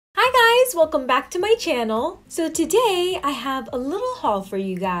guys, welcome back to my channel. So today I have a little haul for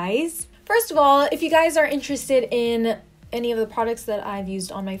you guys. First of all, if you guys are interested in any of the products that I've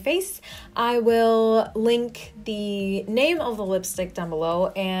used on my face, I will link the name of the lipstick down below,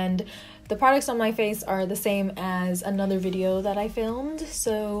 and the products on my face are the same as another video that I filmed,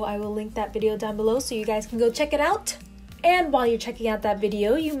 so I will link that video down below so you guys can go check it out. And while you're checking out that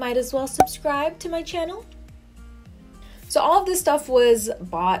video, you might as well subscribe to my channel. So all of this stuff was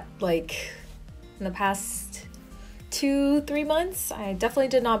bought like in the past 2-3 months. I definitely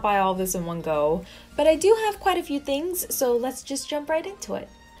did not buy all of this in one go, but I do have quite a few things, so let's just jump right into it.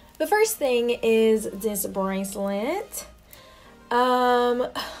 The first thing is this bracelet.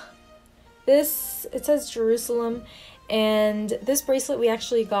 It says Jerusalem, and this bracelet we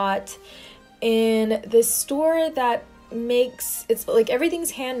actually got in this store that it's like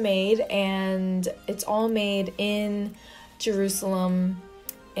everything's handmade and it's all made in Jerusalem.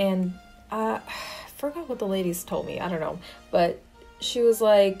 And I forgot what the ladies told me, I don't know, but she was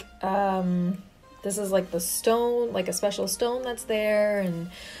like, this is like the stone, like a special stone that's there, and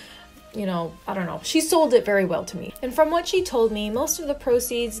you know, I don't know, she sold it very well to me. And from what she told me, most of the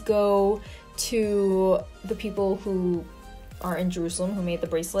proceeds go to the people who are in Jerusalem who made the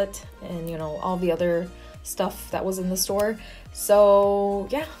bracelet, and you know, all the other stuff that was in the store. So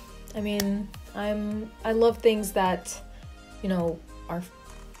yeah, I mean, I love things that, you know, are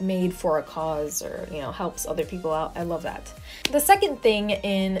made for a cause, or you know, helps other people out. I love that. The second thing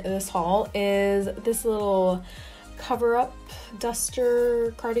in this haul is this little cover-up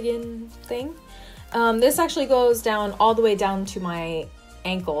duster cardigan thing. This actually goes down all the way down to my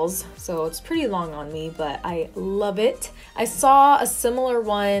ankles, so it's pretty long on me, but I love it. I saw a similar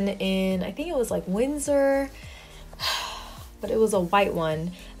one in, I think it was like Windsor, but it was a white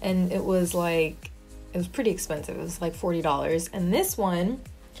one, and it was pretty expensive. It was like $40. And this one,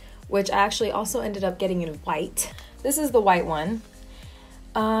 which I actually also ended up getting in white, this is the white one.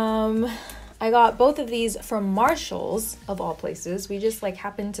 I got both of these from Marshall's, of all places. We just like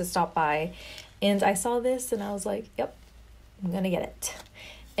happened to stop by and I saw this and I was like, yep, I'm gonna get it.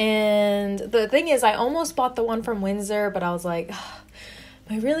 And the thing is, I almost bought the one from Windsor, but I was like, am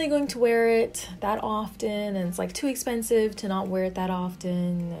I really going to wear it that often? And it's like too expensive to not wear it that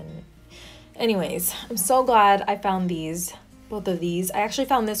often. And anyways, I'm so glad I found these, both of these. I actually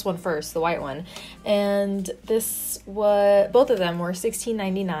found this one first, the white one, and both of them were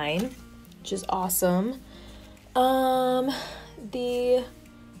 $16.99, which is awesome. The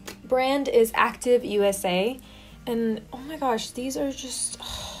brand is Active USA, and oh my gosh, these are just,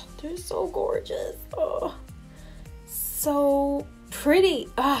 they're so gorgeous. Oh, so pretty.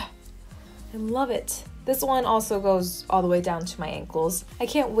 I love it. This one also goes all the way down to my ankles. I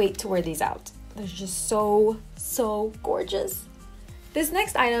can't wait to wear these out. They're just so gorgeous. This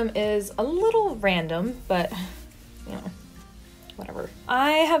next item is a little random, but you know, whatever.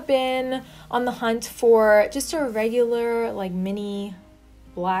 I have been on the hunt for just a regular like mini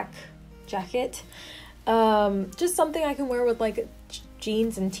black jacket. Just something I can wear with like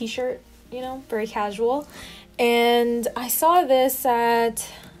jeans and t-shirt, you know, very casual. And I saw this at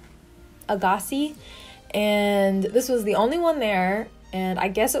Agassi, and this was the only one there, and I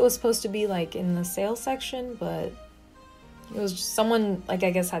guess it was supposed to be like in the sale section, but it was just someone, like,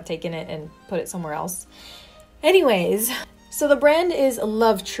 I guess had taken it and put it somewhere else. Anyways, so the brand is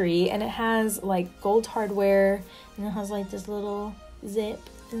Love Tree, and it has like gold hardware, and it has like this little zip,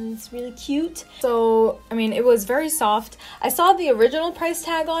 and it's really cute. So I mean, it was very soft. I saw the original price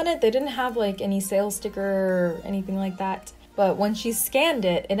tag on it. They didn't have like any sales sticker or anything like that, but when she scanned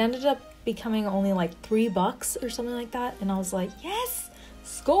it, it ended up becoming only like $3 or something like that, and I was like, yes,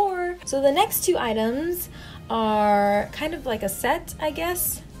 score. So the next two items are kind of like a set, I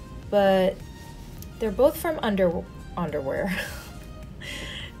guess, but they're both from underwear.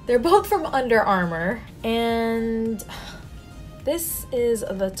 They're both from Under Armour, and this is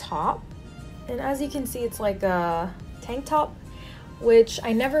the top, and as you can see, it's like a tank top, which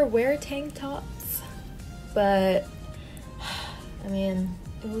I never wear tank tops, but I mean,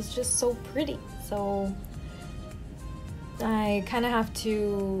 it was just so pretty, so I kind of have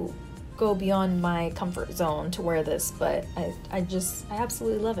to go beyond my comfort zone to wear this, but I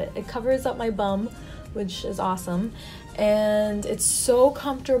absolutely love it. It covers up my bum, which is awesome, and it's so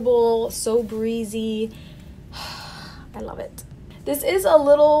comfortable, so breezy. I love it. This is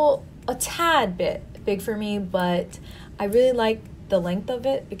a tad bit big for me, but I really like the length of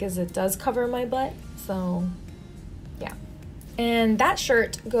it because it does cover my butt, so yeah. And that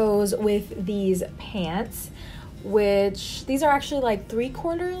shirt goes with these pants, which these are actually like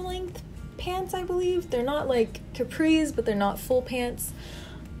 3/4 length pants, I believe. They're not like capris, but they're not full pants.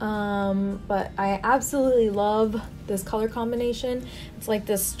 but I absolutely love this color combination. It's like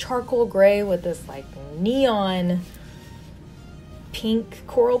this charcoal gray with this like neon pink,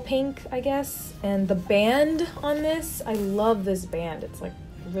 coral pink, I guess. And the band on this, I love this band. It's like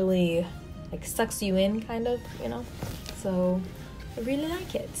really like sucks you in kind of, you know, so I really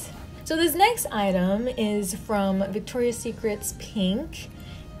like it. So this next item is from Victoria's Secret's Pink,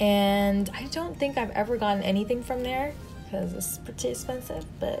 and I don't think I've ever gotten anything from there because it's pretty expensive,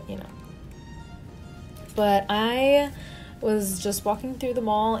 but you know. But I was just walking through the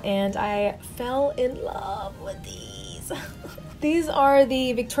mall and I fell in love with these. These are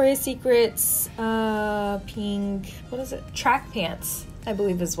the Victoria's Secret's pink, what is it? Track pants, I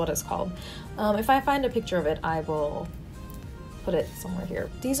believe is what it's called. If I find a picture of it, I will put it somewhere here.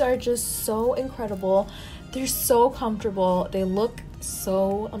 These are just so incredible. They're so comfortable. They look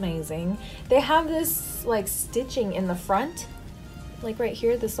so amazing. They have this like stitching in the front, like right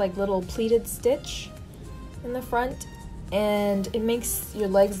here, this like little pleated stitch in the front, and it makes your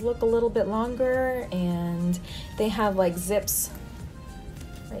legs look a little bit longer. And they have like zips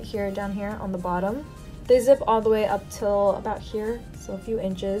right here, down here on the bottom. They zip all the way up till about here, so a few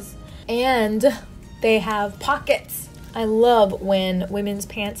inches. And they have pockets. I love when women's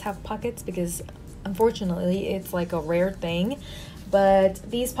pants have pockets because unfortunately it's like a rare thing, but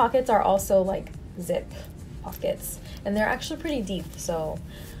these pockets are also like zip pockets and they're actually pretty deep, so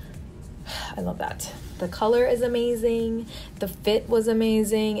I love that. The color is amazing, the fit was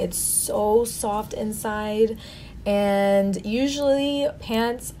amazing, it's so soft inside, and usually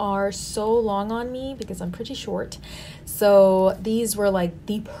pants are so long on me because I'm pretty short, so these were like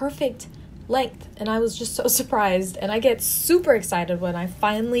the perfect length, and I was just so surprised, and I get super excited when I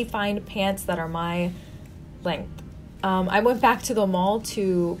finally find pants that are my length. I went back to the mall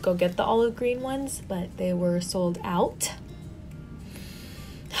to go get the olive green ones, but they were sold out.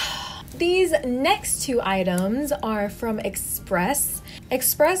 These next two items are from Express.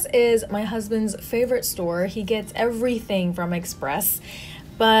 Express is my husband's favorite store. He gets everything from Express.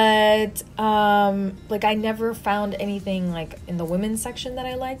 But like I never found anything like in the women's section that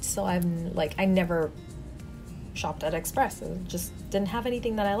I liked, so I never shopped at Express. It just didn't have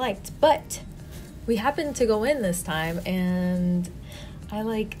anything that I liked. But we happened to go in this time, and I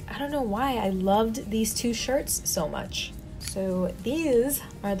don't know why I loved these two shirts so much. So these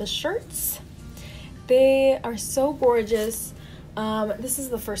are the shirts. They are so gorgeous. This is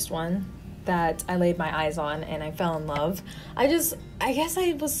the first one that I laid my eyes on and I fell in love. I guess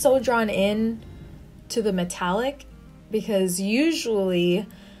I was so drawn in to the metallic because usually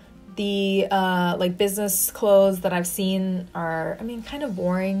the like business clothes that I've seen are, I mean, kind of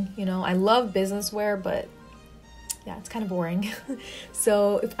boring, you know. I love business wear, but yeah, it's kind of boring.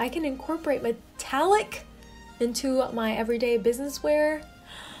 So if I can incorporate metallic into my everyday business wear,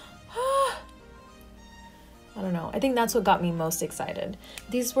 I don't know. I think that's what got me most excited.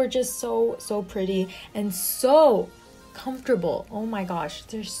 These were just so pretty and so comfortable. Oh my gosh,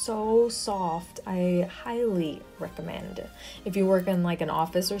 they're so soft. I highly recommend. If you work in like an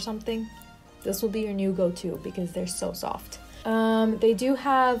office or something, this will be your new go-to because they're so soft. They do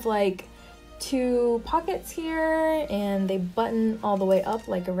have like 2 pockets here, and they button all the way up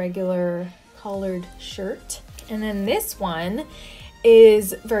like a regular collared shirt. And then this one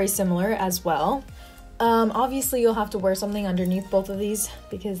is very similar as well. Obviously you'll have to wear something underneath both of these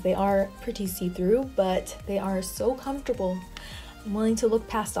because they are pretty see-through, but they are so comfortable. I'm willing to look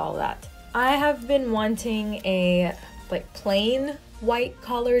past all of that. I have been wanting a like plain white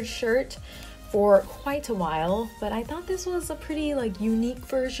collared shirt for quite a while, but I thought this was a pretty like unique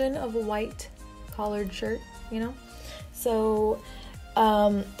version of a white collared shirt, you know? So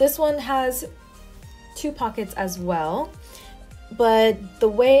this one has 2 pockets as well, but the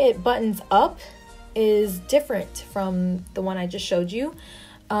way it buttons up is different from the one I just showed you.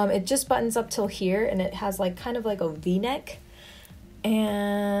 It just buttons up till here, and it has like kind of like a V-neck,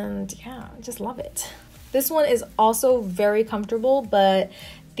 and yeah, I just love it. This one is also very comfortable, but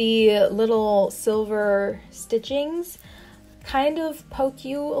the little silver stitchings kind of poke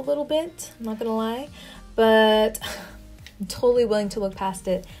you a little bit, I'm not gonna lie, but I'm totally willing to look past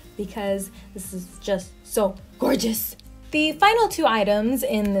it because this is just so gorgeous. The final 2 items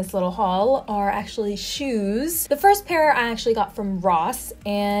in this little haul are actually shoes. The first pair I actually got from Ross,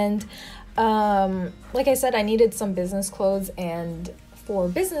 and like I said, I needed some business clothes, and for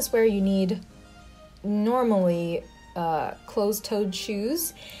business wear you need normally closed-toed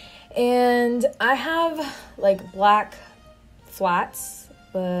shoes, and I have like black flats,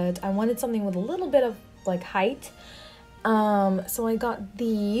 but I wanted something with a little bit of like height, so I got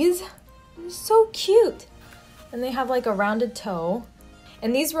these. They're so cute. And they have like a rounded toe.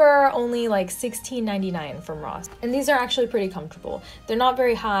 And these were only like $16.99 from Ross. And these are actually pretty comfortable. They're not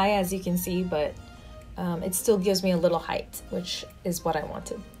very high, as you can see, but it still gives me a little height, which is what I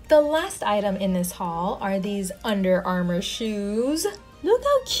wanted. The last item in this haul are these Under Armour shoes. Look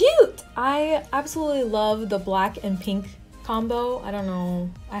how cute! I absolutely love the black and pink combo. I don't know.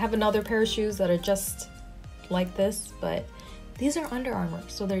 I have another pair of shoes that are just like this, but these are Under Armour,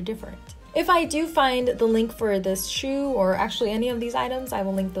 so they're different. If I do find the link for this shoe, or actually any of these items, I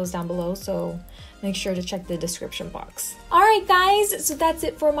will link those down below, so make sure to check the description box. Alright guys, so that's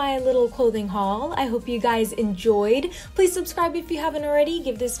it for my little clothing haul. I hope you guys enjoyed. Please subscribe if you haven't already,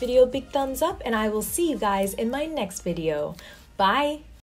 give this video a big thumbs up, and I will see you guys in my next video. Bye!